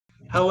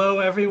Hello,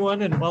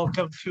 everyone, and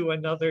welcome to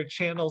another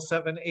Channel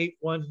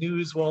 781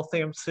 News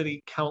Waltham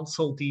City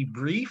Council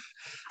debrief.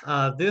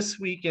 This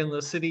week in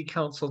the City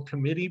Council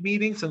committee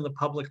meetings in the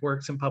Public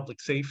Works and Public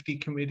Safety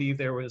Committee,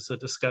 there was a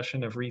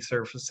discussion of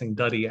resurfacing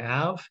Duddy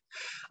Ave.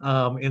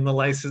 In the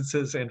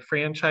Licenses and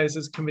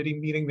Franchises Committee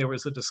meeting, there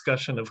was a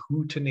discussion of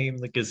who to name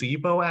the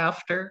gazebo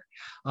after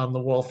on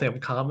the Waltham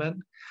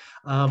Common.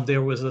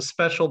 There was a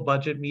special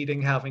budget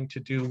meeting having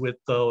to do with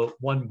the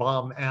One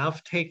Bomb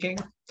Ave taking.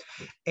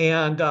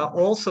 And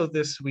also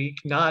this week,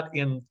 not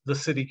in the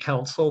city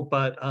council,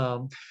 but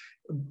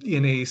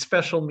in a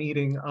special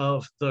meeting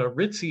of the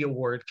Ritcey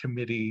Award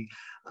Committee,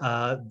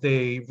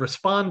 they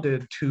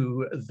responded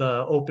to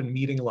the open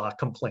meeting law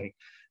complaint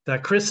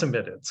that Chris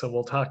submitted. So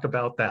we'll talk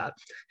about that.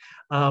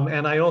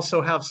 And I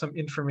also have some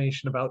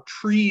information about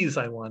trees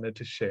I wanted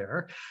to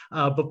share.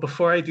 But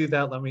before I do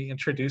that, let me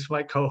introduce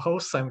my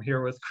co-hosts. I'm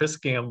here with Chris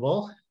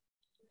Gamble.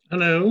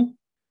 Hello.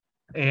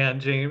 And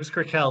James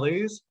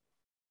Kirkellis.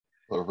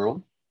 Hello,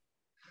 everyone.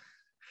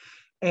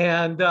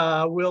 And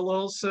we'll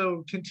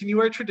also continue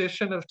our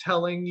tradition of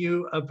telling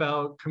you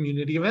about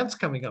community events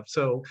coming up.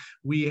 So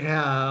we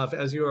have,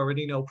 as you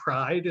already know,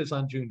 Pride is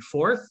on June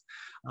 4th.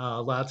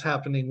 Lots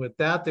happening with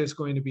that. There's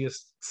going to be a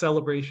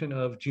celebration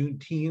of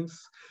Juneteenth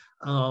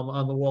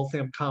on the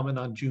Waltham Common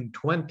on June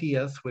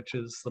 20th, which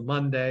is the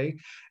Monday.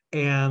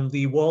 And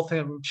the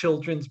Waltham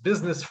Children's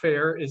Business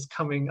Fair is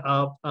coming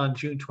up on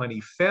June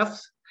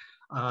 25th.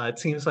 It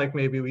seems like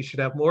maybe we should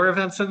have more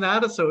events than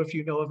that. So if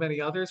you know of any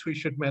others we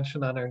should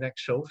mention on our next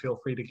show, feel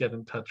free to get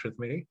in touch with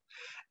me.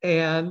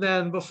 And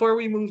then before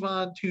we move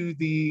on to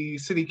the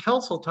city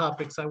council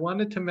topics, I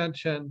wanted to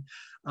mention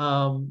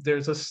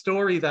there's a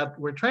story that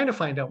we're trying to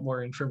find out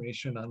more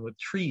information on with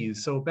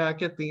trees. So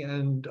back at the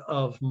end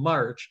of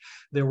March,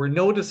 there were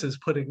notices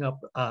put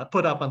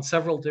up on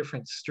several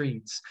different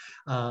streets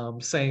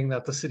saying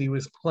that the city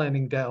was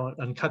planning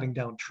on cutting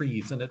down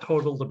trees, and it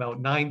totaled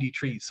about 90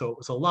 trees. So it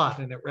was a lot,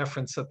 and it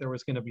referenced that there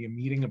was going to be a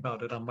meeting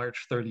about it on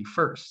March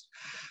 31st.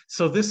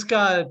 So this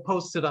got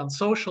posted on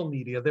social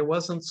media. There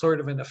wasn't sort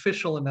of an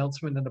official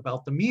announcement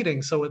about the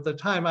meeting. So at the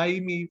time,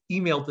 I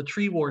emailed the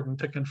tree warden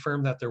to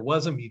confirm that there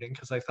was a meeting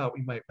because I thought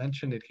we might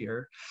mention it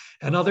here.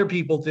 And other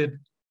people did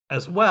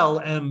as well.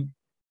 And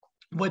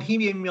what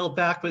he emailed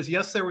back was,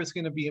 yes, there was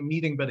going to be a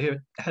meeting, but it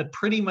had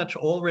pretty much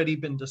already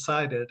been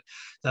decided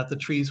that the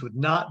trees would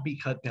not be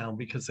cut down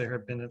because there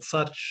had been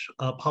such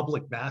a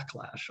public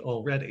backlash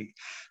already.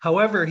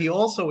 However, he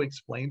also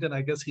explained, and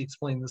I guess he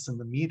explained this in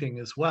the meeting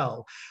as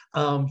well,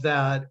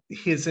 that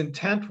his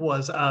intent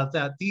was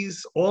that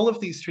all of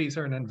these trees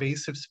are an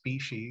invasive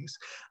species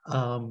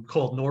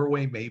called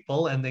Norway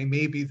maple, and they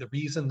may be the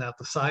reason that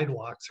the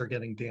sidewalks are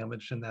getting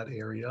damaged in that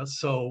area.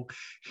 So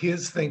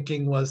his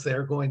thinking was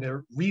they're going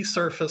to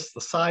resurface the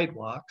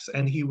sidewalks,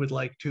 and he would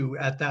like to,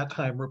 at that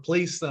time,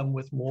 replace them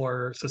with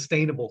more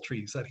sustainable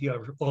trees that he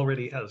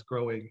already has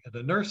growing in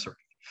a nursery.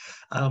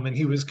 And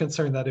he was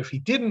concerned that if he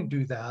didn't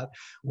do that,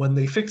 when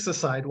they fix the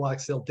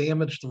sidewalks, they'll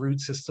damage the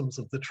root systems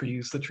of the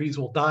trees. The trees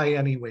will die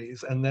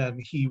anyways, and then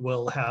he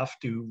will have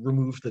to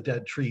remove the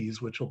dead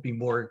trees, which will be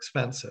more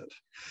expensive.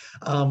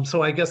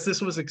 So I guess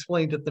this was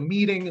explained at the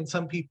meeting, and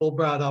some people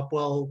brought up,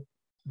 well,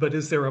 but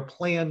is there a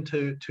plan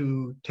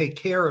to take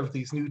care of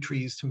these new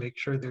trees to make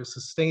sure they're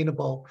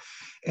sustainable?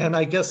 And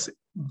I guess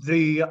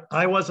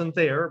I wasn't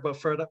there, but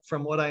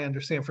from what I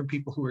understand from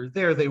people who were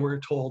there, they were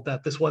told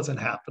that this wasn't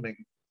happening.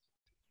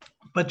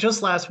 But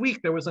just last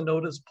week, there was a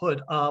notice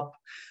put up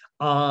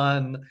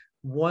on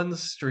one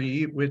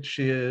street, which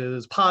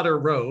is Potter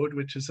Road,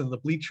 which is in the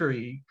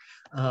Bleachery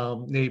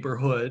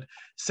neighborhood,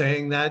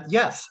 saying that,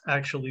 yes,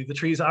 actually, the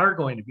trees are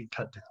going to be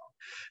cut down.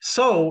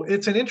 So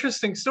it's an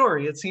interesting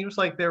story. It seems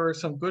like there are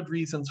some good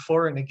reasons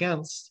for and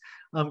against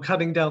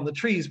cutting down the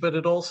trees, but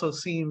it also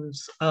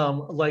seems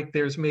like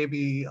there's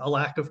maybe a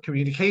lack of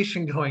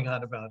communication going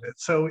on about it.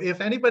 So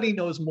if anybody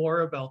knows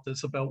more about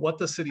this, about what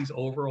the city's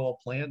overall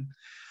plan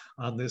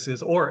on this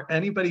is, or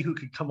anybody who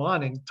could come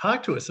on and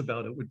talk to us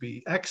about it would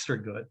be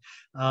extra good.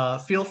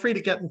 Feel free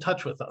to get in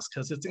touch with us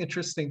because it's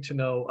interesting to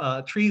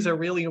know. Trees are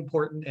really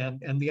important,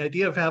 and the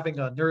idea of having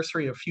a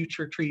nursery of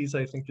future trees,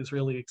 I think, is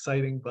really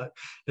exciting, but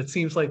it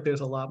seems like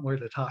there's a lot more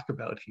to talk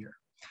about here.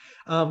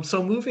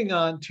 So moving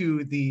on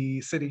to the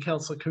City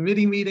Council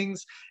committee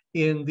meetings.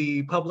 In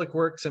the Public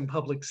Works and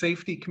Public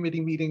Safety Committee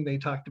meeting, they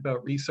talked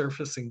about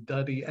resurfacing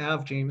Duddy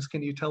Ave. James,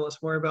 can you tell us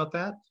more about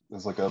that?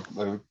 There's like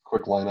a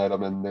quick line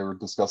item, and they were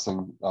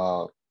discussing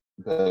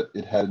that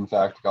it had in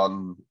fact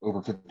gotten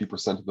over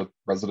 50% of the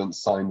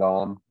residents signed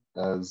on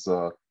as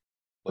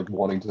like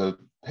wanting to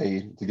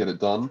pay to get it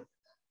done,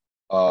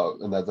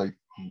 and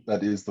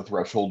that is the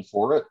threshold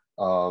for it.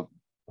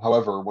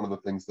 However, one of the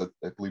things that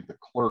I believe the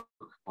clerk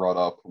brought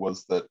up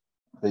was that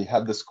they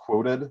had this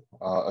quoted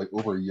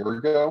over a year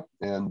ago,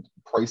 and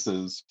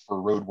prices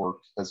for road work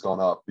has gone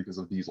up because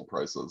of diesel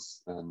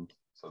prices. And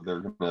so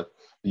they're going to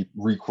be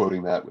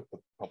re-quoting that with the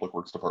Public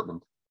Works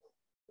Department.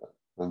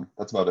 And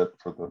that's about it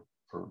for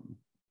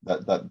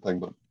that thing,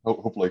 but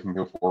hopefully I can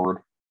go forward.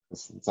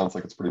 It sounds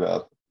like it's pretty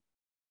bad.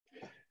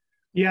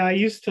 Yeah, I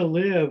used to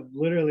live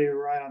literally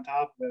right on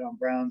top of it on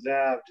Browns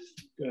Ave,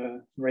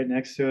 just right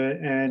next to it.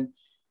 And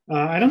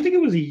I don't think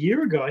it was a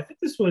year ago. I think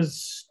this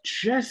was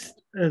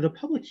just the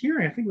public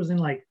hearing. I think it was in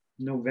like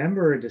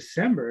November or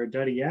December,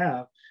 Duddy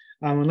Ave,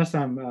 unless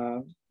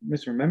I'm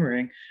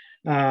misremembering.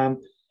 Um,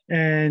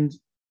 and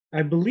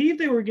I believe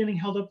they were getting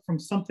held up from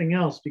something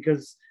else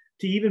because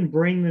to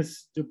bring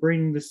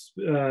this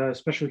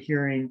special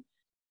hearing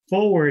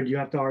forward, you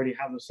have to already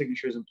have those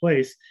signatures in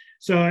place.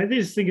 So I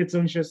just think it's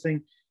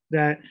interesting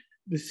that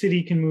the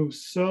city can move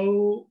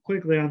so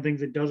quickly on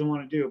things it doesn't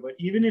want to do. But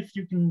even if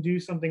you can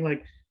do something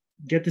like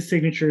get the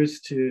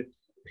signatures to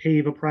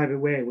pave a private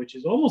way, which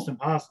is almost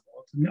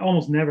impossible, it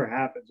almost never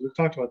happens. We've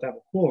talked about that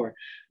before.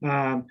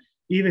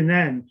 Even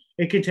then,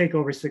 it could take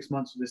over 6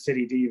 months for the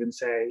city to even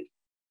say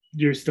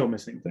you're still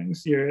missing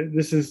things.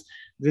 This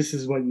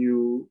is what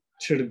you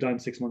should have done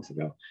 6 months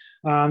ago.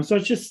 So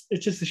it's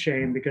just a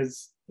shame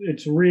because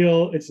it's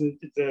real. It's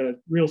a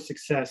real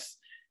success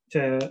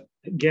to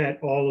get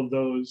all of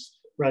those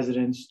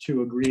residents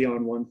to agree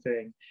on one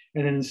thing,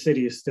 and then the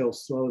city is still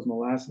slow as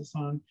molasses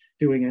on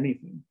doing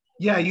anything.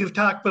 Yeah, you've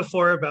talked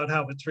before about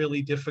how it's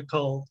really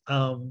difficult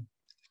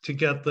to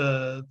get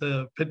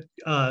the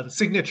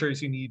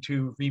signatures you need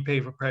to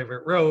repave a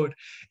private road,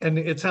 and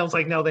it sounds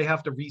like now they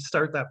have to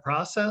restart that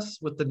process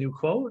with the new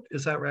quote.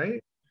 Is that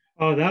right?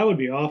 Oh, that would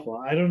be awful.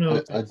 I don't know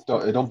if that's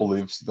I don't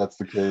believe that's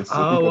the case. I think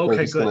Oh, that they're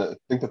okay, just good. gonna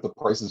think that the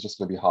price is just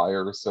gonna be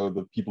higher, so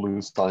the people who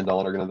signed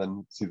on are gonna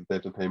then see that they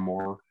have to pay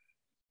more.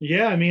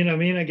 yeah.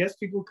 I guess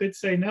people could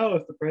say no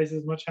if the price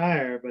is much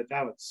higher, but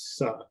that would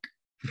suck.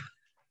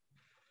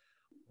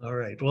 All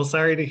right. Well,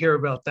 sorry to hear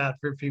about that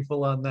for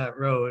people on that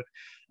road.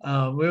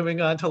 Moving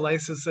on to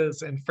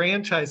licenses and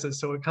franchises.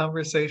 So a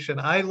conversation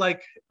I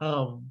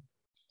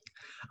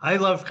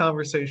love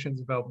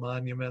conversations about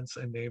monuments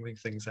and naming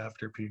things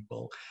after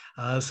people.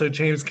 So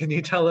James, can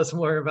you tell us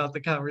more about the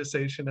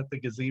conversation at the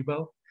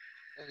gazebo?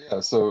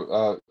 Yeah,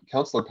 so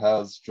Councilor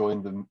Paz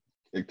joined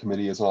the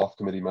committee as an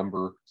off-committee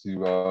member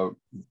to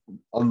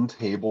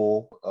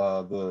untable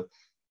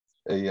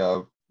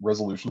a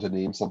resolution to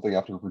name something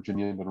after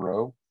Virginia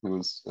Monroe, who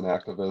was an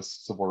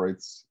activist, civil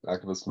rights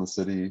activist in the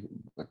city,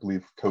 I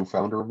believe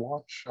co-founder of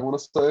Watch, I want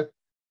to say.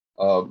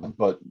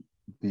 But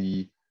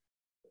the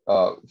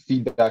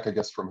feedback, I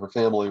guess, from her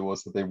family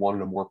was that they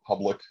wanted a more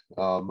public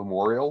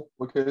memorial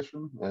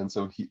location, and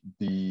so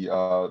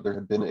there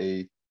had been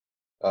a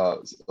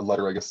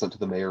letter, I guess, sent to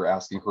the mayor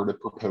asking her to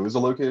propose a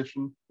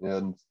location,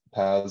 and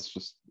Paz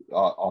just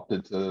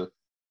opted to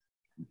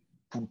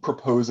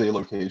propose a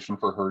location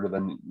for her to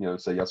then,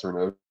 say yes or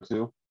no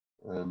to,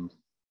 and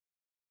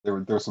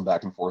there was some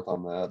back and forth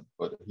on that,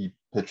 but he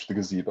pitched the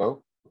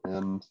gazebo,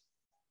 and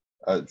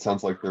it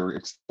sounds like they're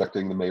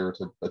expecting the mayor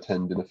to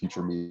attend in a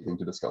future meeting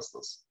to discuss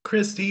this.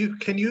 Chris, do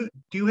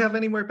you have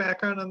any more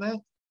background on that?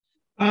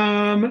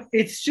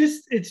 It's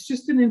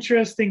just an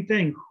interesting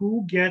thing.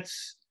 Who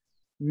gets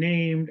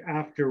named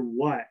after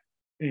what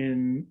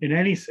in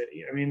any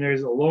city? I mean,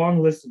 there's a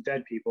long list of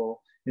dead people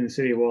in the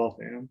city of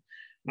Waltham,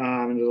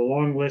 and there's a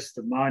long list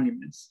of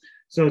monuments.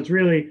 So it's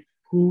really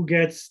who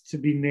gets to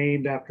be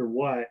named after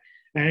what.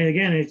 And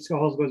again, it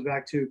all goes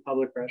back to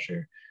public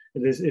pressure.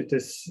 If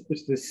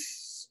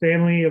this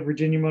family of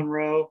Virginia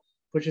Monroe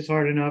pushes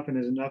hard enough and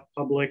there's enough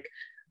public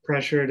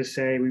pressure to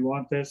say we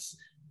want this,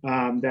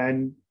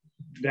 then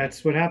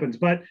that's what happens.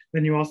 But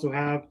then you also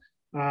have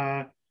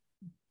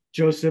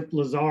Joseph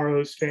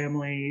Lazaro's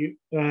family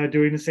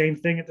doing the same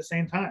thing at the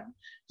same time.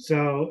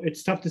 So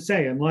it's tough to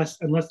say unless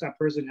that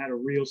person had a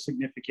real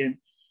significant,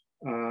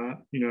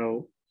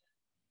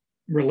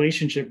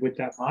 relationship with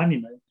that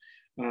monument.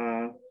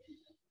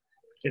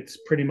 It's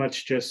pretty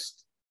much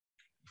just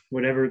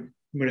whatever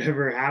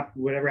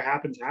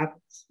happens,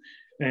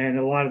 and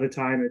a lot of the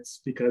time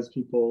it's because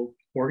people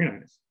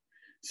organize.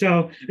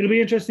 So it'll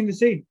be interesting to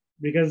see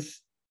because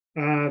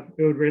I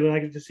would really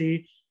like to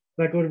see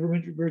that go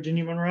to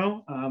Virginia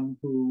Monroe,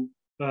 who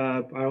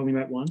I only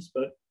met once,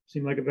 but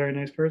seemed like a very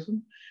nice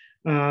person.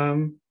 But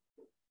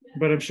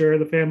I'm sure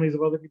the families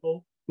of other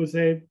people would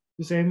say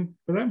the same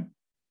for them.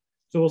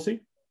 So we'll see.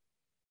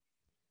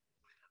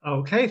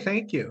 Okay,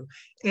 thank you.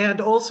 And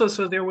also,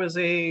 so there was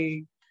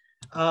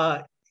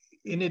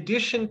in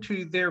addition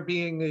to there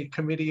being a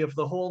committee of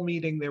the whole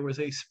meeting, there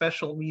was a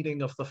special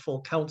meeting of the full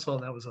council,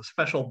 and that was a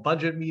special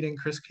budget meeting.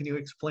 Chris, can you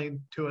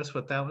explain to us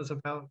what that was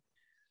about?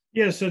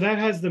 Yeah, so that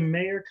has the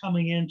mayor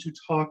coming in to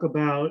talk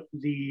about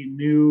the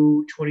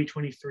new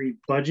 2023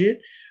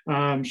 budget.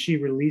 She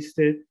released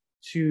it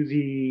to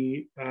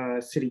the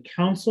city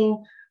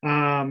council.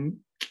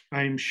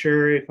 I'm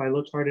sure if I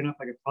looked hard enough,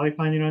 I could probably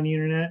find it on the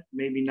internet,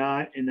 maybe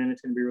not, and then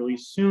it's going to be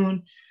released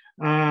soon.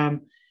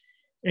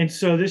 And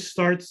so this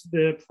starts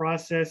the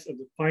process of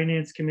the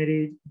finance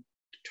committee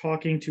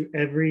talking to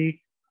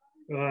every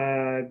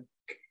I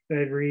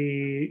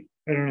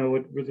don't know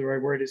what the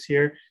right word is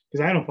here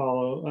because I don't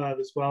follow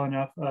this well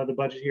enough, the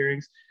budget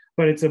hearings,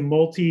 but it's a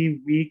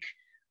multi-week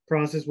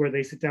process where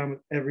they sit down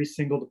with every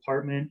single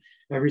department,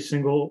 every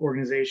single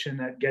organization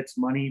that gets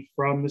money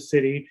from the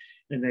city,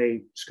 and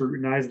they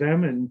scrutinize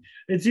them, and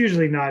it's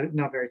usually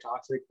not very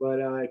toxic, but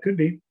it could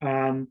be.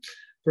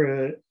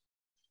 For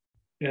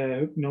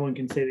no one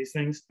can say these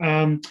things.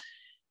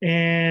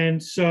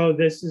 And so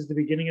this is the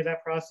beginning of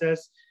that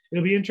process.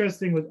 It'll be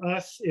interesting with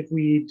us if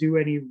we do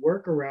any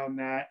work around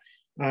that,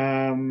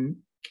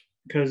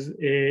 because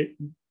it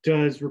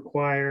does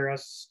require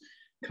us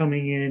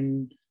coming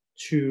in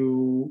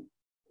to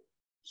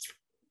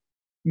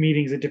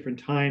meetings at different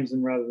times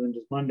and rather than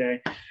just Monday.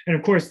 And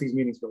of course, these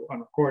meetings go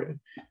unrecorded.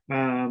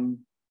 And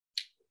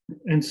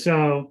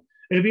so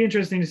it'll be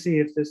interesting to see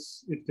if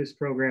this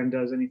program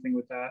does anything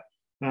with that.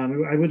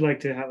 I would like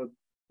to have a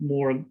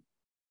more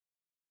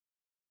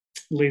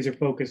laser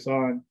focus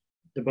on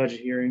the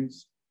budget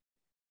hearings,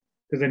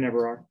 because they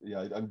never are.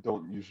 Yeah, I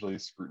don't usually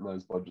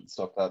scrutinize budget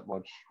stuff that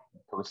much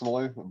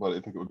personally, but I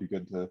think it would be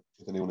good to,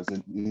 if anyone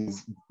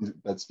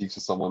that speaks to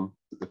someone,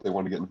 if they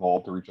want to get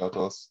involved, to reach out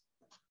to us,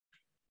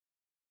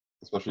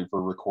 especially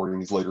for recording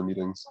these later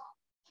meetings.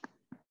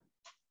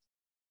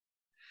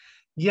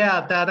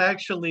 Yeah, that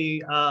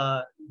actually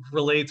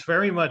relates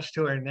very much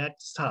to our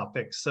next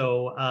topic.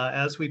 So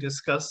as we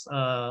discussed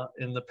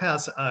in the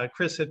past,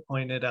 Chris had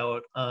pointed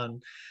out on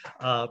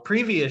a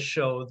previous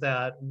show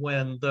that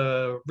when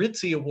the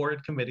Ritcey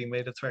Award Committee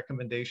made its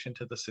recommendation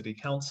to the City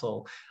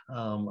Council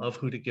of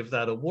who to give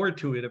that award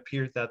to, it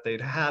appeared that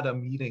they'd had a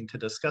meeting to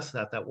discuss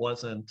that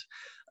wasn't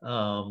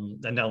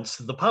announced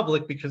to the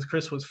public because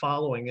Chris was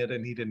following it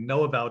and he didn't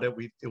know about it.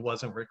 It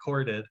wasn't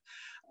recorded.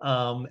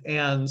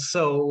 And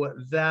so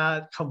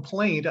that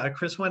complaint,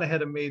 Chris went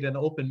ahead and made an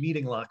open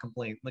meeting law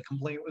complaint. The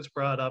complaint was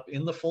brought up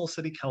in the full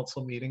City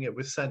Council meeting. It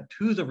was sent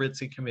to the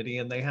Ritcey Committee,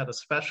 and they had a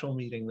special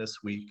meeting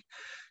this week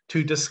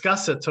to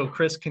discuss it. So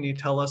Chris, can you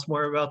tell us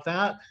more about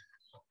that?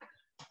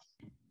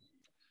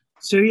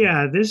 So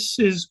yeah, this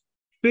is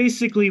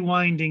basically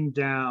winding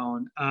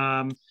down.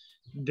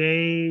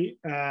 The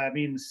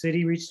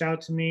city reached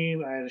out to me.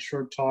 I had a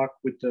short talk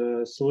with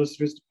the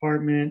solicitor's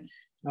department.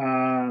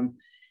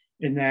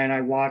 And then I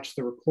watched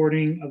the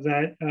recording of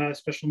that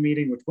special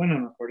meeting, which went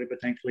unrecorded,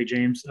 but thankfully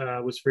James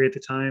was free at the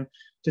time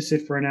to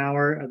sit for an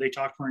hour. They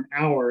talked for an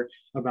hour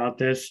about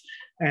this.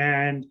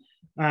 And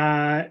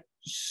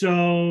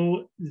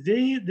so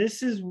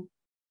this is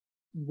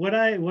what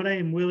I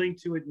am willing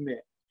to admit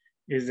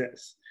is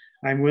this.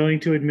 I'm willing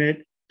to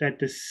admit that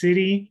the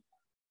city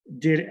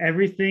did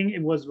everything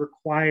it was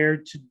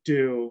required to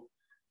do,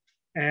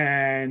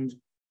 and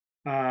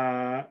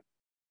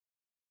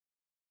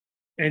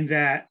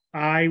that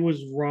I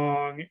was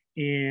wrong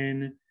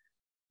in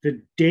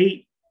the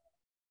date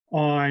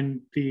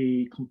on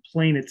the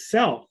complaint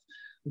itself.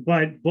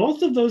 But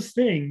both of those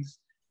things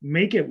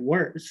make it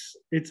worse.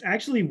 It's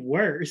actually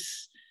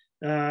worse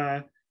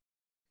now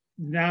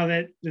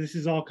that this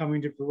is all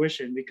coming to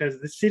fruition, because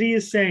the city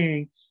is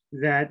saying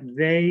that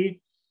they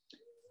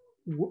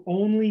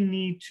only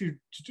need to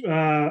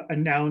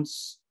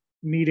announce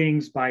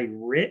meetings by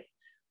writ,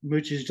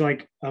 which is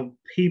like a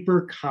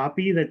paper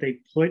copy that they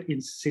put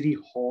in City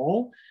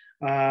Hall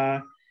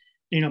on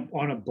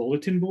a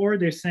bulletin board.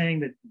 They're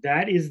saying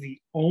that is the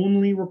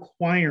only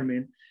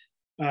requirement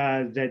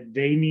that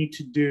they need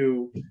to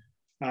do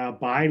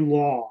by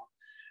law.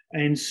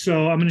 And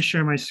so I'm going to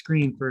share my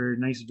screen for a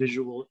nice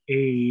visual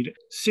aid.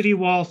 City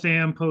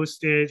Waltham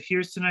posted,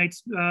 here's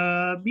tonight's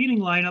meeting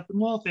lineup in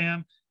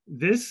Waltham.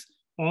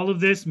 All of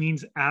this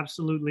means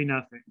absolutely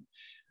nothing.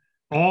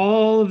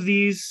 All of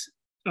these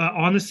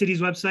on the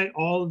city's website,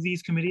 all of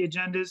these committee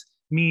agendas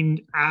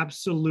mean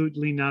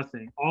absolutely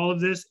nothing. All of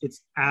this,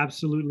 it's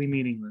absolutely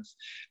meaningless,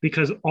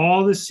 because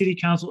all the city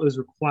council is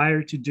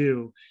required to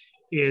do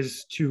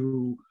is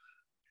to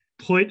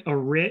put a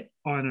writ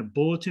on a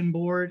bulletin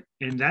board,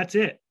 and that's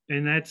it.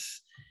 And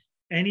that's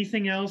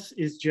anything else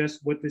is just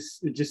what this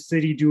just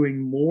city doing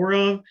more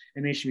of,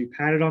 and they should be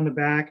patted on the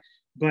back.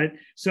 But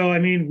so I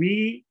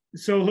mean,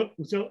 so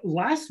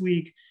last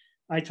week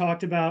I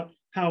talked about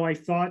how I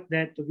thought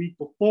that the week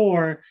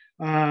before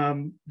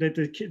that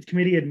the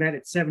committee had met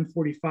at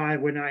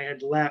 7:45 when I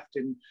had left,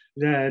 and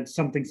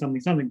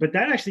something. But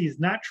that actually is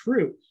not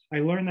true. I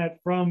learned that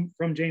from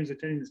James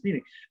attending this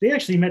meeting. They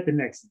actually met the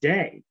next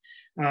day.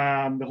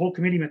 The whole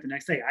committee met the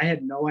next day. I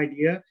had no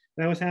idea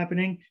that was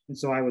happening, and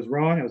so I was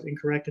wrong. I was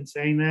incorrect in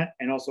saying that,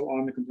 and also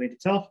on the complaint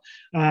itself.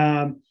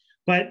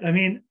 But I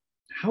mean,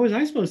 how was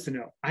I supposed to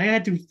know? I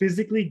had to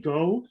physically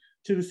go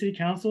to the city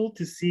council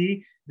to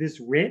see this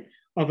writ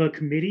of a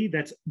committee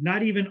that's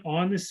not even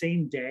on the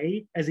same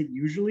day as it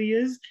usually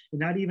is, and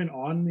not even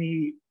on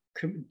the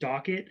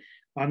docket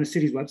on the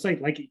city's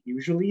website like it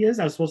usually is.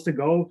 I was supposed to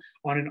go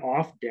on an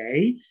off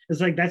day.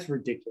 It's like, that's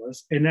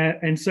ridiculous.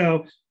 And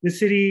so the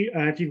city,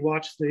 if you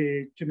watch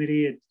the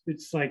committee,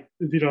 it's like,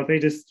 they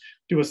just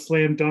do a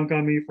slam dunk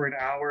on me for an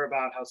hour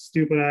about how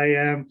stupid I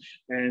am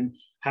and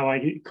how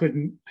I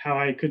could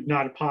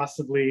not have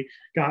possibly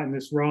gotten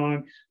this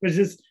wrong. But it's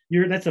just,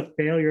 that's a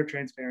failure of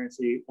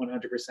transparency,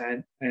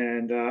 100%.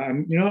 And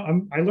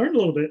I learned a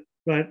little bit,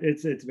 but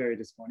it's very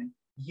disappointing.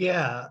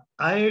 Yeah,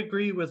 I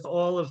agree with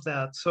all of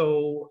that.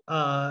 So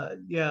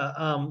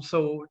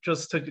so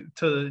just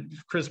to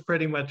Chris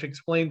pretty much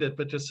explained it,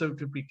 but just so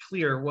to be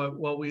clear,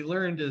 what we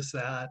learned is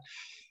that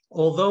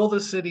although the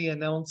city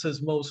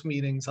announces most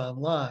meetings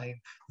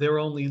online, they're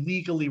only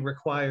legally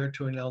required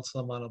to announce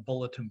them on a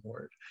bulletin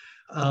board.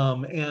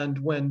 And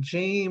when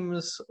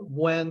James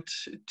went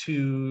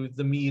to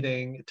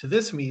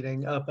this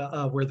meeting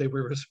where they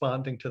were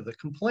responding to the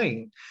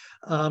complaint,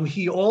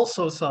 he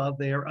also saw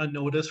there a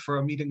notice for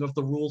a meeting of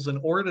the Rules and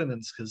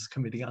Ordinances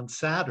Committee on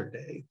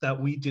Saturday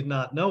that we did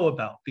not know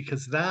about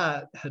because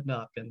that had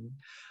not been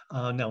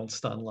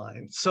announced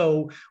online.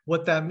 So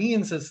what that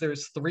means is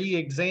there's 3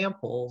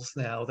 examples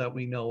now that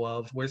we know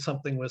of where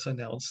something was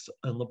announced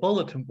on the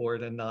bulletin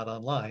board and not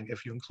online,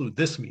 if you include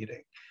this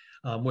meeting.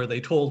 Where they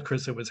told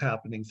Chris it was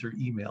happening through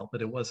email,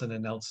 but it wasn't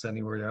announced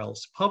anywhere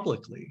else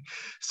publicly.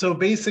 So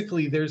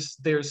basically, there's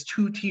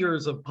 2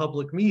 tiers of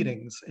public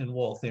meetings in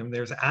Waltham.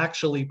 There's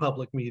actually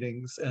public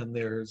meetings, and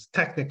there's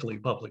technically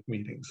public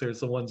meetings.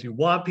 There's the ones you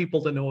want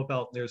people to know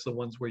about, and there's the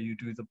ones where you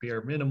do the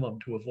bare minimum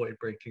to avoid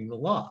breaking the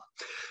law.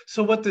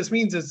 So what this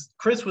means is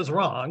Chris was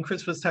wrong.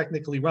 Chris was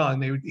technically wrong.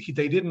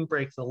 They didn't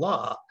break the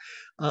law.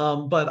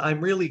 But I'm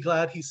really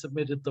glad he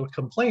submitted the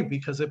complaint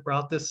because it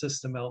brought this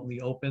system out in the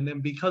open,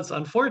 and because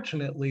unfortunately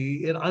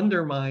it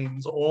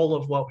undermines all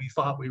of what we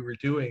thought we were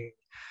doing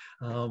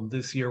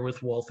this year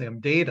with Waltham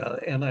data.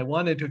 And I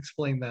wanted to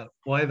explain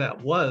why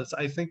that was.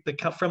 I think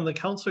from the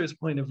councilor's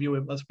point of view,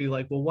 it must be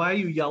like, well, why are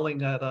you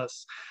yelling at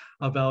us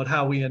about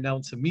how we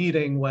announce a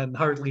meeting when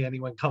hardly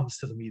anyone comes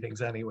to the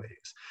meetings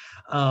anyways?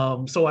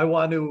 So I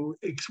want to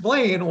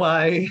explain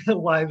why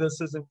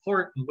this is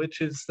important, which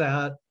is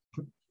that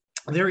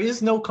there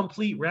is no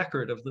complete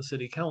record of the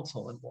city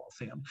council in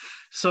Waltham.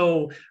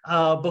 So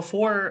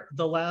before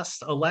the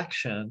last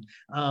election,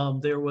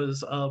 there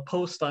was a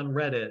post on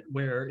Reddit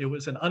where it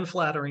was an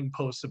unflattering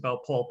post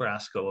about Paul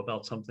Brasco,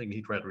 about something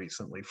he'd read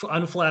recently,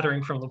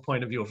 unflattering from the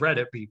point of view of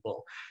Reddit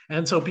people.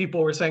 And so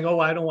people were saying,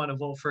 oh, I don't want to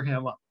vote for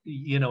him,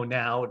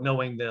 now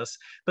knowing this.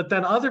 But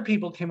then other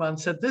people came on and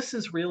said, this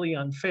is really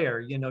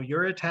unfair.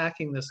 You're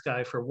attacking this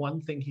guy for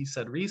one thing he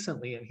said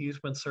recently, and he's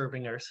been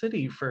serving our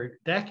city for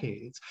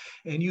decades.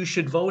 And you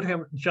should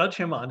judge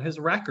him on his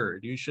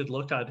record. You should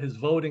look at his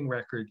voting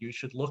record. You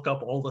should look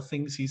up all the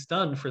things he's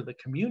done for the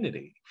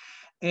community.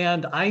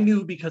 And I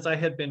knew because I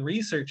had been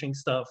researching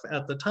stuff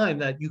at the time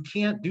that you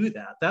can't do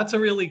that. That's a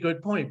really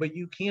good point, but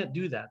you can't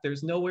do that.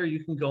 There's nowhere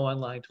you can go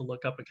online to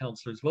look up a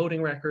councilor's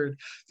voting record.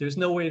 There's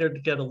no way to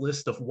get a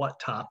list of what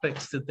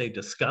topics did they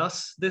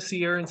discuss this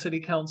year in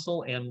city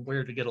council and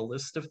where to get a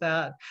list of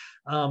that.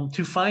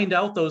 To find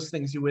out those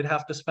things, you would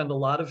have to spend a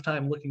lot of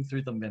time looking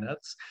through the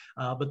minutes,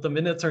 but the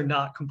minutes are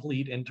not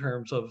complete in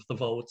terms of the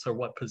votes or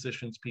what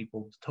positions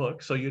people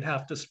took. So you'd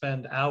have to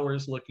spend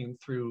hours looking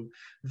through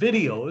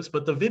videos,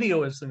 but the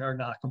videos are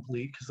not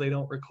complete because they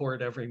don't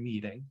record every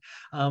meeting.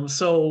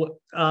 So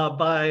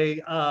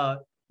by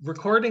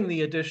recording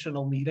the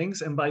additional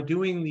meetings and by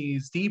doing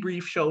these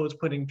debrief shows,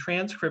 putting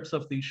transcripts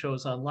of these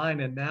shows online.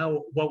 And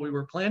now what we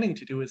were planning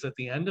to do is at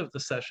the end of the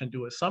session,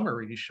 do a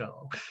summary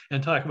show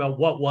and talk about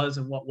what was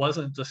and what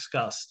wasn't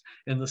discussed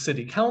in the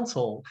city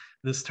council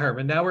this term.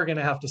 And now we're going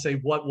to have to say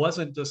what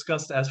wasn't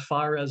discussed as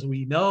far as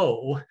we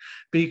know,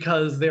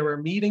 because there were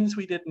meetings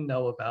we didn't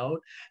know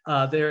about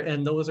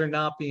and those are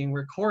not being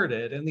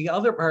recorded. And the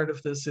other part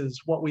of this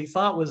is what we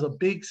thought was a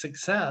big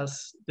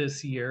success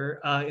this year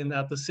in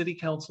that the city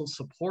council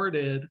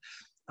supported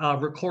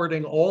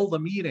recording all the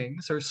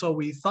meetings, or so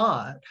we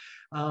thought.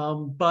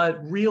 But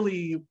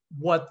really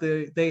what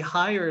they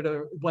hired,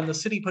 when the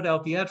city put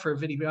out the ad for a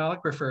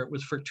videographer, it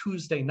was for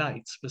Tuesday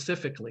nights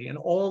specifically. And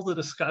all the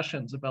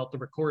discussions about the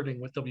recording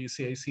with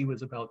WCAC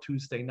was about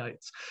Tuesday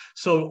nights.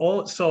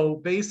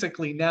 So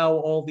basically now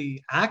all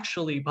the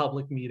actually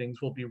public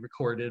meetings will be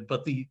recorded,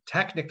 but the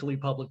technically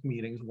public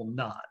meetings will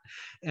not.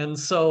 And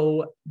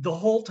so the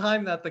whole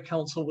time that the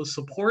council was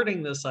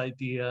supporting this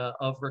idea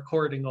of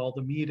recording all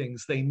the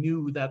meetings, they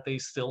knew that they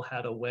still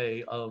had a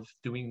way of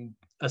doing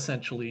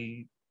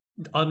essentially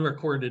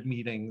unrecorded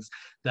meetings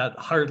that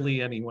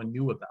hardly anyone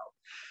knew about.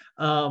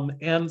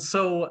 And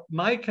so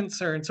my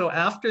concern, so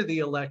after the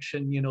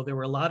election, there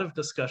were a lot of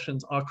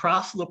discussions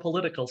across the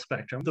political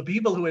spectrum. The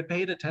people who had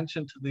paid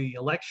attention to the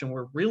election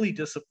were really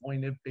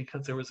disappointed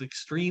because there was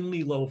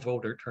extremely low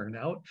voter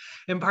turnout.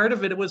 And part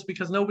of it was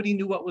because nobody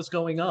knew what was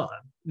going on.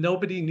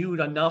 Nobody knew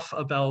enough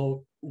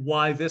about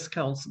why this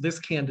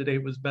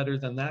candidate was better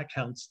than that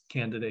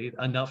candidate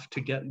enough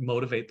to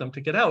motivate them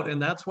to get out.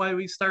 And that's why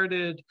we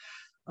started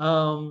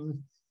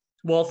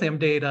Waltham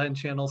Data and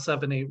Channel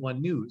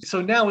 781 News.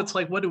 So now it's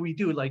like, what do we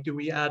do? Like, do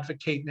we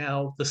advocate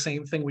now the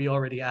same thing we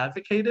already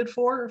advocated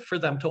for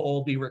them to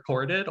all be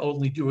recorded,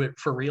 only do it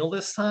for real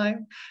this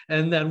time?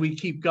 And then we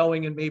keep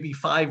going, and maybe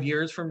 5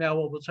 years from now,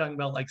 we'll be talking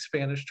about like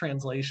Spanish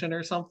translation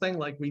or something.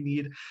 Like we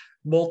need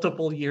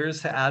multiple years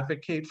to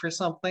advocate for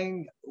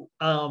something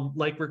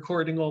like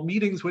recording all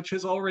meetings, which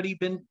has already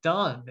been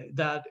done.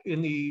 That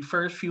in the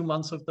first few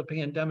months of the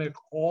pandemic,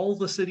 all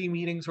the city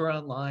meetings were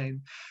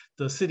online.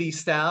 The city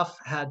staff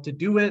had to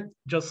do it,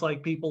 just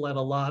like people at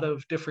a lot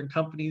of different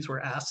companies were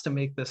asked to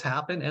make this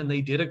happen, and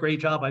they did a great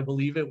job. I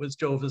believe it was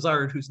Joe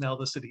Vizard, who's now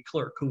the city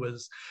clerk,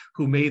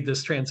 who made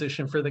this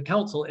transition for the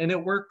council, and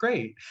it worked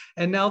great.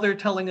 And now they're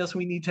telling us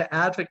we need to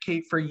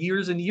advocate for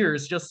years and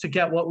years just to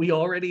get what we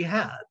already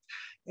had.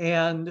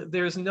 And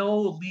there's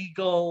no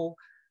legal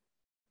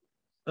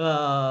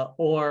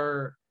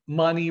or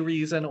money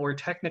reason or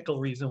technical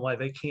reason why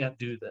they can't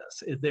do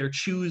this. They're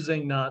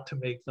choosing not to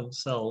make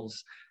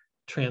themselves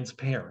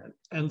transparent.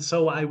 And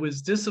so I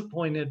was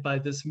disappointed by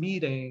this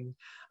meeting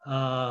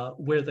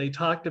where they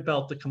talked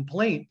about the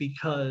complaint,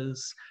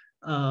 because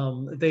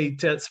they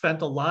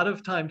spent a lot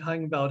of time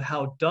talking about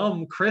how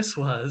dumb Chris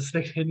was.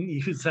 They didn't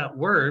use that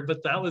word,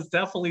 but that was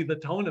definitely the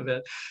tone of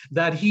it,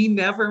 that he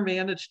never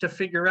managed to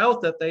figure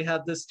out that they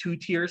had this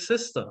two-tier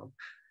system,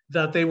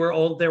 that there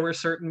were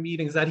certain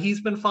meetings, that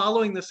he's been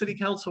following the city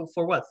council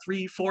for what,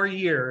 3-4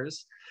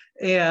 years,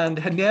 and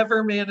had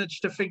never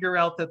managed to figure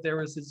out that there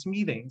was these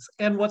meetings.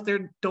 And what they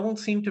don't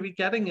seem to be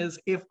getting is,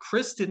 if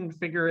Chris didn't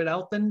figure it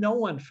out, then no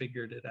one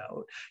figured it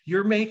out.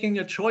 You're making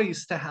a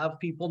choice to have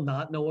people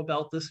not know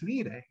about this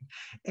meeting.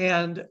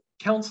 And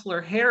Councilor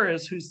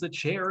Harris, who's the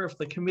chair of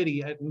the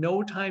committee, at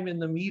no time in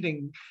the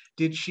meeting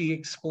did she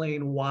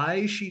explain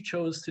why she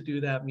chose to do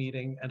that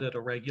meeting and at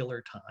a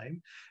regular time,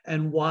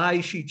 and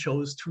why she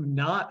chose to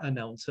not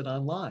announce it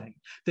online.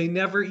 They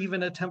never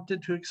even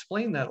attempted to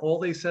explain that. All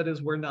they said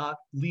is, we're not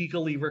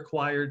legally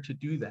required to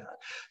do that.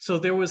 So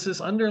there was this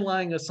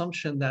underlying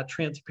assumption that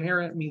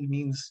transparent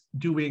means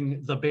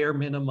doing the bare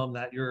minimum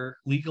that you're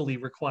legally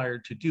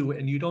required to do,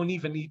 and you don't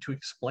even need to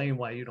explain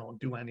why you don't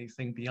do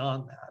anything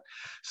beyond that.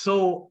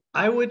 So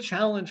I would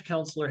challenge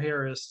Councilor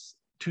Harris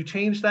to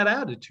change that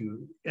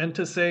attitude and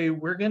to say,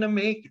 we're going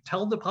to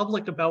tell the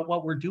public about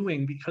what we're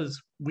doing,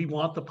 because we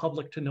want the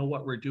public to know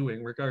what we're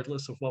doing,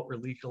 regardless of what we're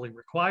legally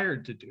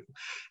required to do.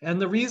 And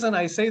the reason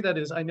I say that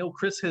is, I know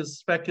Chris has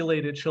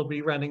speculated she'll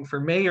be running for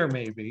mayor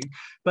maybe,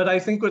 but I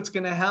think what's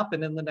going to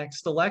happen in the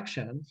next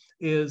election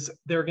is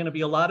there are going to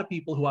be a lot of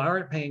people who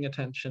aren't paying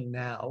attention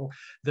now.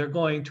 They're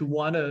going to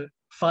want to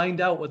find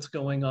out what's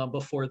going on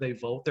before they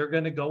vote. They're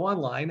going to go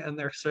online and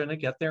they're going to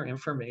get their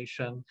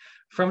information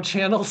from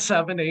Channel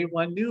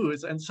 781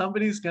 News. And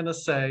somebody's going to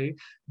say,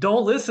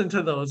 don't listen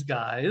to those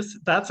guys.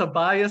 That's a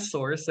biased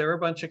source. They're a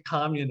bunch of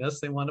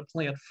communists. They want to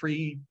plant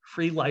free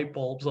light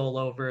bulbs all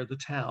over the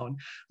town.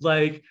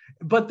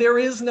 But there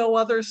is no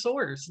other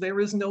source. There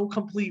is no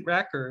complete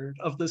record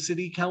of the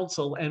city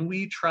council. And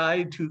we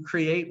tried to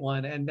create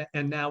one,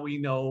 and now we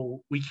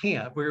know we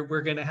can't.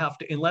 We're going to have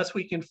to, unless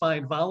we can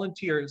find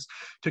volunteers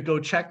to go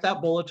check that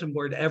bulletin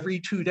board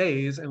every 2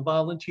 days, and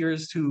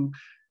volunteers to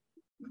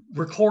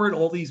record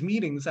all these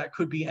meetings that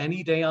could be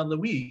any day on the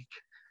week.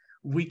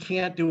 We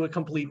can't do a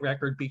complete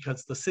record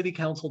because the city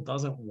council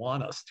doesn't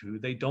want us to.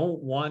 They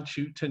don't want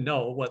you to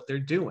know what they're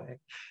doing.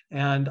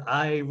 And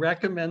I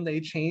recommend they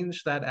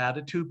change that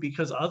attitude,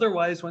 because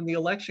otherwise, when the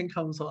election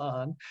comes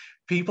on,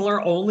 people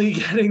are only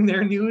getting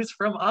their news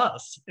from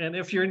us. And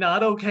if you're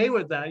not okay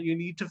with that, you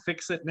need to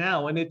fix it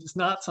now. And it's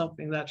not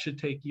something that should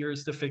take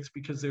years to fix,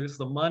 because there's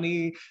the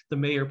money the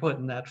mayor put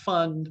in that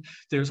fund.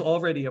 There's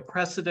already a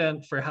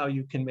precedent for how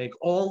you can make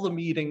all the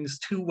meetings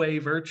two-way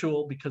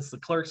virtual, because the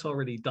clerk's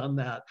already done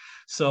that.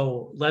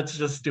 So let's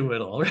just do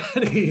it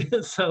already.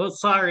 So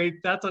sorry,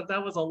 that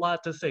was a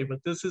lot to say, but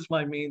this is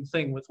my main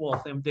thing with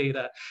Waltham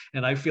data.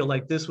 And I feel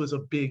like this was a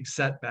big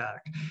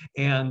setback.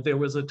 And there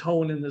was a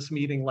tone in this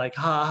meeting like,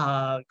 ha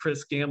ha,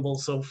 Chris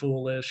Gamble's so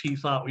foolish. He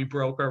thought we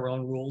broke our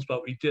own rules,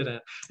 but we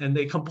didn't. And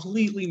they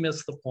completely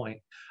missed the point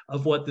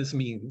of what this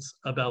means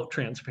about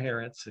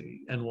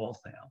transparency in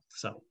Waltham.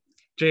 So,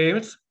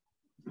 James?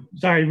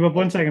 Sorry, but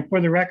 1 second.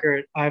 For the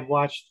record, I've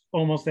watched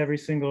almost every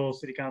single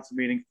city council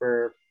meeting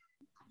for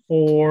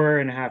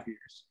 4.5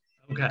 years.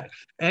 Okay.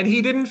 And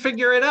he didn't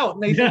figure it out.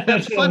 And they think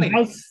that's funny.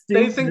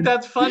 They think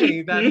that's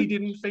funny that he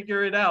didn't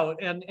figure it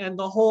out. And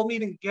the whole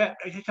meeting,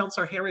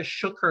 Councilor Harris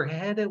shook her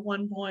head at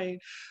one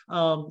point.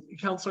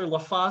 Councilor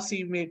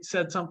LaFosse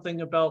said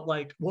something about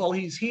like, well,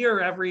 he's here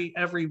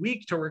every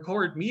week to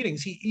record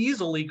meetings. He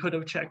easily could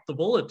have checked the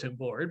bulletin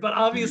board, but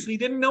obviously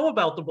didn't know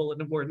about the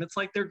bulletin board. And it's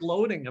like they're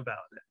gloating about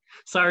it.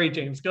 Sorry,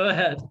 James, go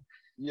ahead.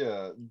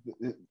 Yeah,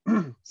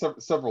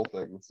 several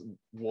things.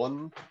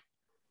 One,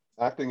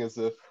 acting as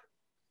if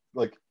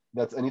like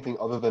that's anything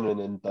other than an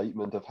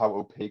indictment of how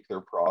opaque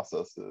their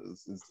process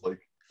is like,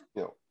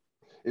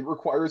 it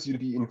requires you to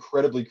be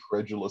incredibly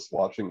credulous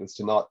watching this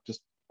to not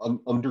just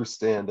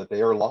understand that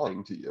they are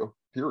lying to you,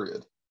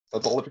 period.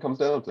 That's all it comes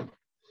down to.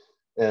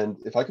 And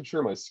if I could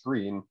share my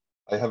screen,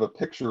 I have a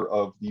picture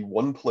of the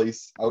one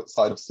place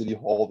outside of City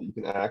Hall that you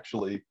can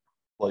actually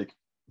like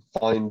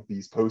find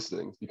these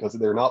postings, because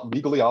they're not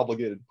legally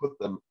obligated to put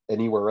them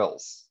anywhere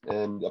else.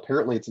 And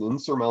apparently it's an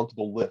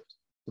insurmountable lift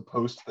to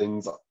post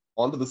things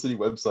onto the city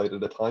website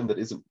at a time that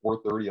isn't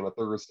 4:30 on a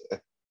Thursday.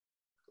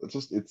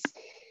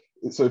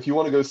 So if you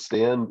want to go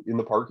stand in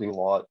the parking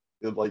lot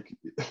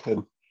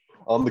and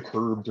on the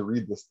curb to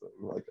read this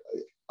thing,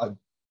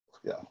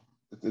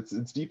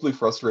 it's deeply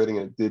frustrating,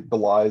 and it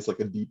belies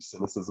like a deep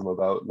cynicism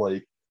about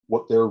like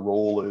what their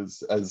role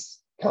is as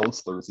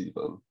councilors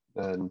even.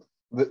 And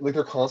like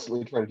they're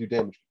constantly trying to do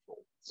damage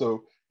control.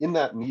 So in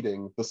that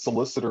meeting, the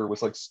solicitor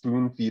was like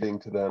spoon feeding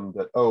to them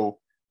that,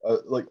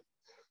 like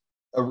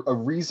a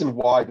reason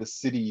why the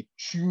city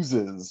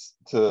chooses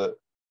to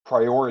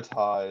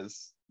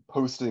prioritize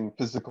posting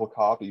physical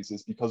copies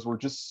is because we're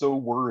just so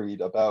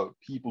worried about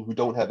people who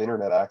don't have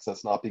internet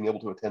access not being able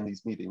to attend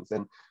these meetings.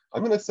 And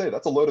I'm going to say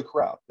that's a load of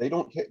crap. They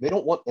don't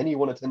want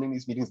anyone attending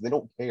these meetings. They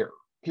don't care,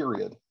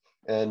 period.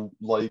 And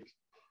like,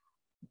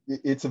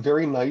 it's a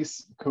very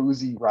nice,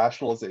 cozy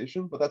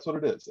rationalization, but that's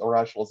what it is, a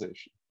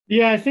rationalization.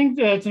 Yeah, I think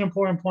that's an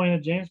important point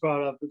that James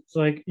brought up. It's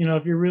like,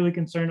 if you're really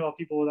concerned about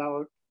people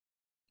without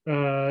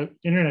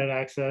internet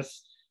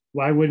access,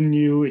 why wouldn't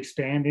you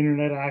expand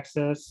internet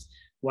access?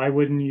 Why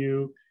wouldn't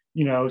you,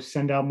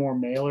 send out more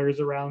mailers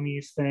around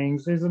these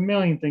things? There's a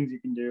million things you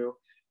can do.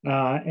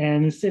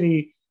 And the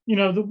city,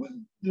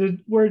 the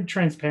word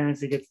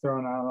transparency gets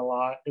thrown out a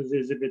lot as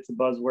if it's a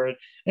buzzword.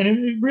 And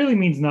it really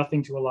means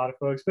nothing to a lot of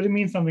folks, but it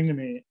means something to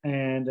me.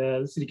 And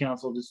the city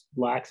council just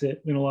lacks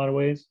it in a lot of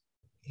ways.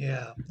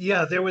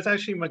 Yeah. There was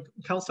actually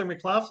Councilor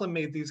McLaughlin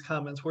made these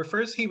comments where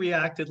first he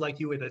reacted like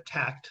you had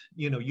attacked,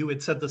 you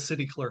had said the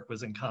city clerk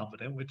was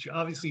incompetent, which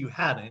obviously you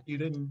hadn't. You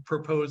didn't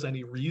propose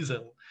any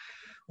reason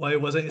why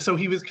it wasn't. So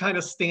he was kind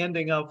of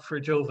standing up for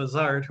Joe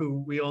Vazard,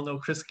 who we all know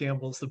Chris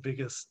Gamble's the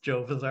biggest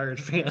Joe Vazard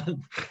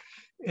fan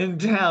in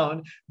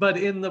town. But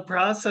in the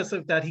process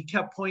of that, he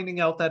kept pointing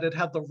out that it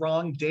had the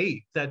wrong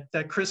date, that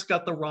Chris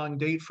got the wrong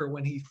date for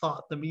when he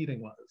thought the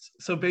meeting was.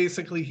 So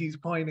basically he's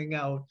pointing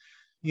out,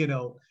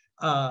 you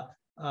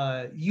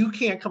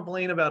can't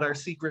complain about our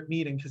secret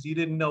meeting because you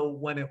didn't know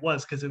when it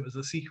was because it was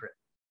a secret.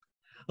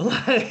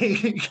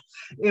 Like,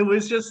 it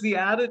was just the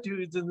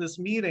attitudes in this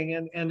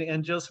meeting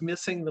and just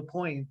missing the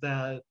point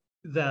that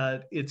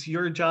it's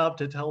your job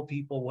to tell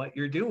people what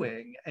you're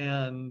doing,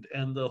 and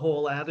the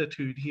whole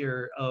attitude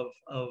here of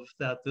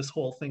that this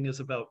whole thing is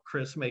about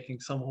Chris making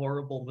some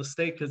horrible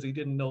mistake because he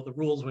didn't know the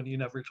rules when you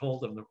never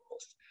told him the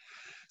rules.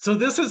 So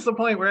this is the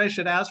point where I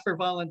should ask for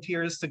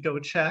volunteers to go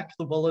check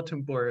the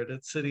bulletin board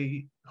at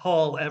City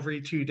Hall every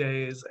 2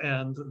 days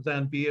and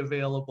then be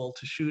available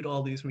to shoot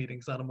all these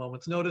meetings on a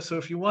moment's notice. So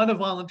if you want to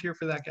volunteer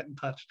for that, get in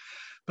touch.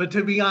 But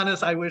to be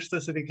honest, I wish the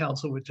City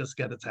Council would just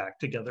get its act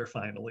together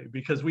finally,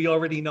 because we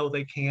already know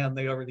they can,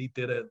 they already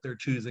did it. They're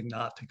choosing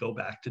not to go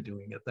back to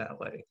doing it that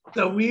way.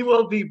 So we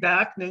will be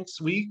back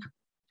next week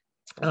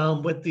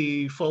with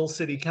the full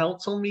city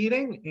council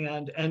meeting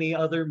and any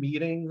other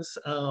meetings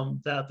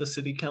that the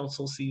city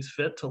council sees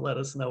fit to let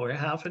us know are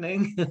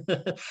happening.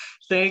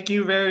 Thank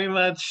you very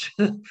much,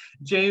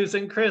 James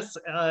and Chris.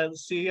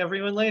 See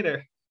everyone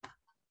later.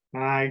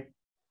 Bye.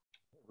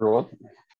 Everyone.